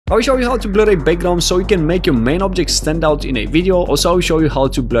I will show you how to blur a background so you can make your main object stand out in a video. Also, I will show you how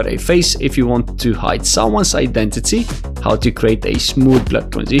to blur a face if you want to hide someone's identity, how to create a smooth blur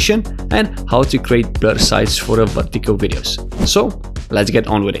transition, and how to create blur sites for your vertical videos. So let's get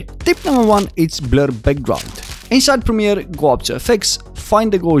on with it. Tip number 1 is blur background. Inside Premiere, go up to Effects,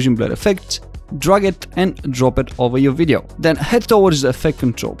 find the Gaussian blur effect, drag it and drop it over your video. Then head towards the Effect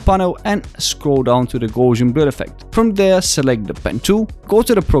Control panel and scroll down to the Gaussian blur effect. From there, select the pen tool, go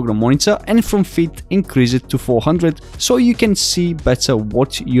to the program monitor, and from fit increase it to 400 so you can see better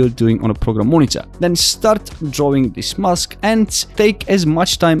what you're doing on a program monitor. Then start drawing this mask and take as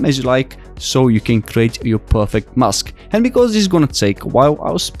much time as you like so you can create your perfect mask. And because this is gonna take a while,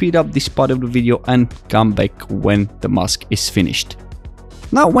 I'll speed up this part of the video and come back when the mask is finished.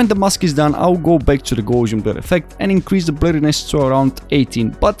 Now when the mask is done, I'll go back to the Gaussian blur effect and increase the blurriness to around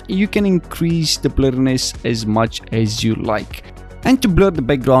 18, but you can increase the blurriness as much as you like. And to blur the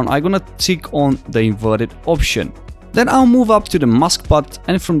background, I'm gonna tick on the inverted option. Then I'll move up to the mask part,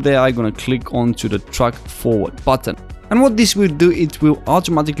 and from there I'm gonna click on to the track forward button. And what this will do, it will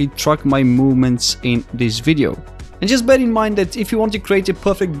automatically track my movements in this video. And just bear in mind that if you want to create a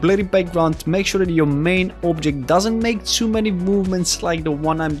perfect blurry background, make sure that your main object doesn't make too many movements like the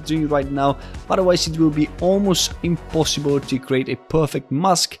one I'm doing right now, otherwise it will be almost impossible to create a perfect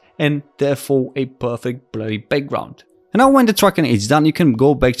mask and therefore a perfect blurry background. And now when the tracking is done, you can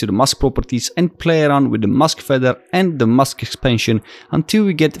go back to the mask properties and play around with the mask feather and the mask expansion until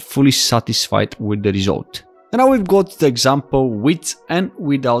you get fully satisfied with the result. And now we've got the example with and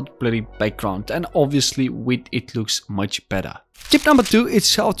without blurry background, and obviously with it looks much better. Tip number 2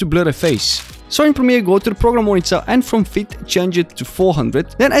 is how to blur a face. So in Premiere, go to the program monitor and from fit change it to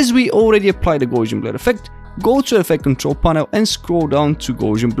 400. Then as we already applied the Gaussian blur effect, go to the Effect Control panel and scroll down to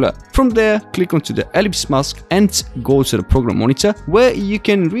Gaussian blur. From there, click onto the ellipse mask and go to the program monitor where you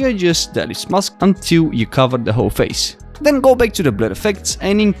can readjust the ellipse mask until you cover the whole face. Then go back to the blur effects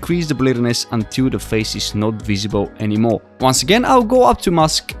and increase the blurriness until the face is not visible anymore. Once again, I'll go up to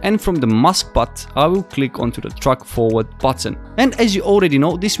mask, and from the mask part, I will click onto the track forward button. And as you already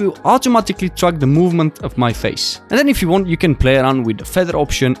know, this will automatically track the movement of my face. And then if you want, you can play around with the feather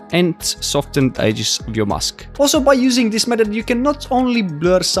option and soften the edges of your mask. Also, by using this method, you can not only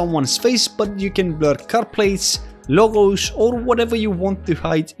blur someone's face, but you can blur car plates, logos, or whatever you want to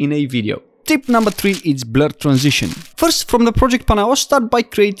hide in a video. Tip number 3 is blur transition. First, from the project panel, I'll start by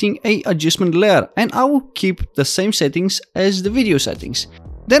creating an adjustment layer, and I will keep the same settings as the video settings.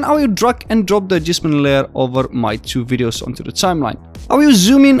 Then I will drag and drop the adjustment layer over my 2 videos onto the timeline. I will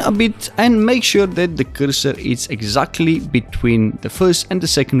zoom in a bit and make sure that the cursor is exactly between the first and the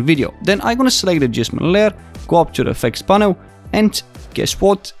second video. Then I'm gonna select the adjustment layer, go up to the effects panel, and guess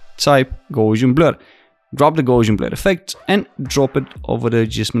what? Type Gaussian blur. Grab the Gaussian blur effect and drop it over the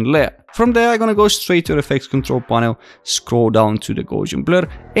adjustment layer. From there, I'm gonna go straight to the Effects Control panel, scroll down to the Gaussian blur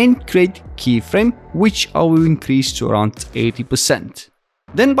and create keyframe, which I will increase to around 80%.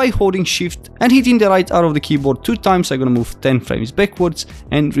 Then by holding Shift and hitting the right arrow of the keyboard 2 times, I'm gonna move 10 frames backwards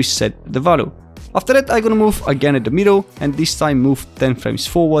and reset the value. After that, I'm gonna move again at the middle and this time move 10 frames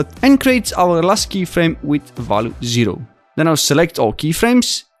forward and create our last keyframe with value 0. Then I'll select all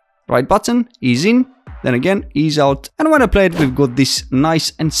keyframes, right button, ease in, then again ease out, and when I play it, we've got this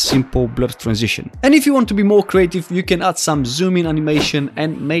nice and simple blur transition. And if you want to be more creative, you can add some zoom in animation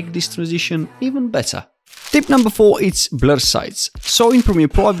and make this transition even better. Tip number 4 is blur sides. So in Premiere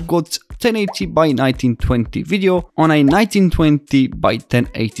Pro, I've got 1080 by 1920 video on a 1920 by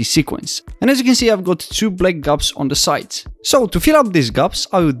 1080 sequence. And as you can see, I've got 2 black gaps on the sides. So to fill up these gaps,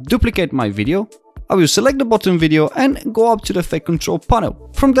 I will duplicate my video. I will select the bottom video and go up to the Effect Control panel.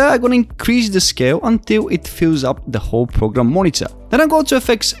 From there, I'm going to increase the scale until it fills up the whole program monitor. Then I go to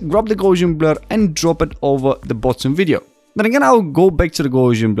Effects, grab the Gaussian blur and drop it over the bottom video. Then again, I'll go back to the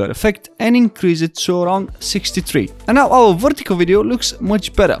Gaussian blur effect and increase it to around 63. And now our vertical video looks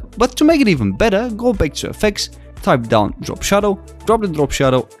much better. But to make it even better, go back to Effects, type down Drop Shadow, grab the Drop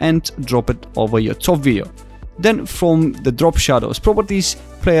Shadow and drop it over your top video. Then from the Drop Shadows properties,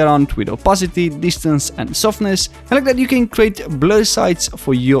 play around with opacity, distance and softness, and like that you can create blur sides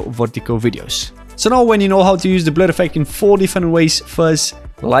for your vertical videos. So now when you know how to use the blur effect in 4 different ways, first,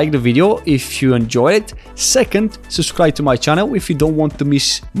 like the video if you enjoyed it. Second, subscribe to my channel if you don't want to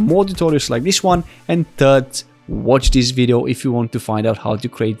miss more tutorials like this one. And third, watch this video if you want to find out how to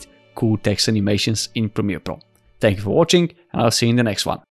create cool text animations in Premiere Pro. Thank you for watching, and I'll see you in the next one.